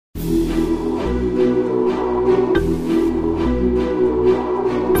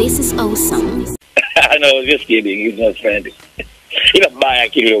is awesome. No, just kidding. He's not friendly. Ila mbaya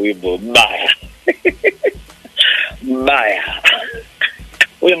kile wimbo mbaya. Mbaya.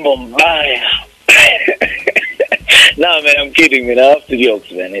 Wimbo mbaya. No man, I'm kidding man. I have to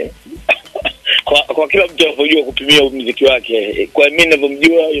jokes man. Kwa kila mtu anajua kupimia muziki wake. Kwa mimi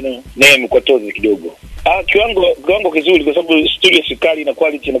ninavyomjua, naye mkwatozi kidogo. Kiwango kizuri kwa sababu studio sikali na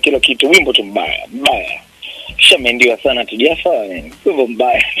quality na kila kitu. Wimbo tu mbaya. Shamendiwa sana tujafa man. Wimbo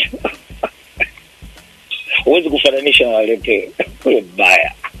mbaya. Huwezi kufananisha na wale pe. Wimbo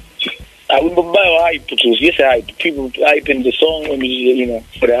mbaya. Wimbo mbaya wa hype tu. Yes, hype. People hype in the song when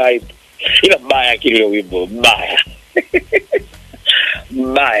for the hype. Ila mbaya kile wimbo mbaya.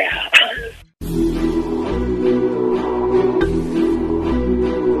 Mbaya.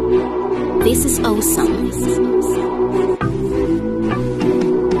 This is awesome.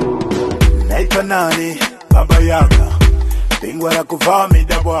 Naitwa nani? Baba Yaga. Bingwa la kuvaa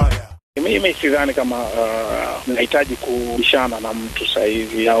midabwara. Mimi sidhani kama nahitaji kubishana na mtu sasa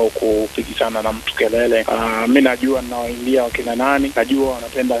hivi au kupigana na mtu kelele. Mimi najua ninaoingia wakina nani, najua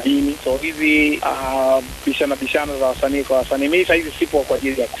wanapenda nini. So hizi bishana za wasanii kwa wasanii, mimi sasa hivi sipo kwa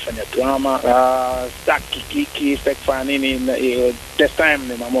ajili ya kufanya drama. Sitaki kufanya nini. This time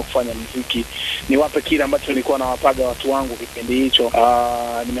nimeamua kufanya muziki. Niwape kile ambacho nilikuwa nawapaga watu wangu kipindi hicho.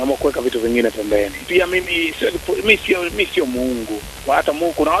 Nimeamua kuweka vitu vingine pembeni. Pia mimi sio Mungu. Hata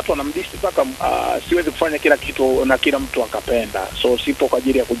Mungu kuna watu wanamdisi mpaka siwezi kufanya kila kitu na kila mtu akapenda. So sipo kwa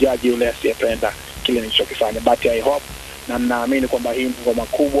ajili ya kujaji yule asiyependa kile nilichokifanya. But I hope na naamini kwamba hii ngoma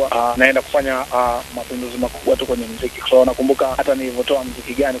kubwa naenda kufanya mapinduzi makubwa tu kwenye muziki. So nakumbuka hata nilivyotoa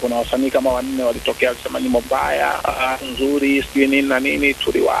muziki gani, kuna wasanii kama 4 walitokea wakisema nyimbo mbaya, nzuri, sio nini na nini,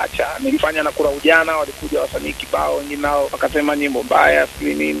 tuliwaacha. Nilifanya na Kura Ujana, walikuja wasanii kibao wengine nao wakasema nyimbo mbaya,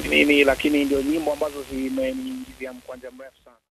 sio nini, lakini ndio nyimbo ambazo zimeniingizia mkwanja mrefu sana.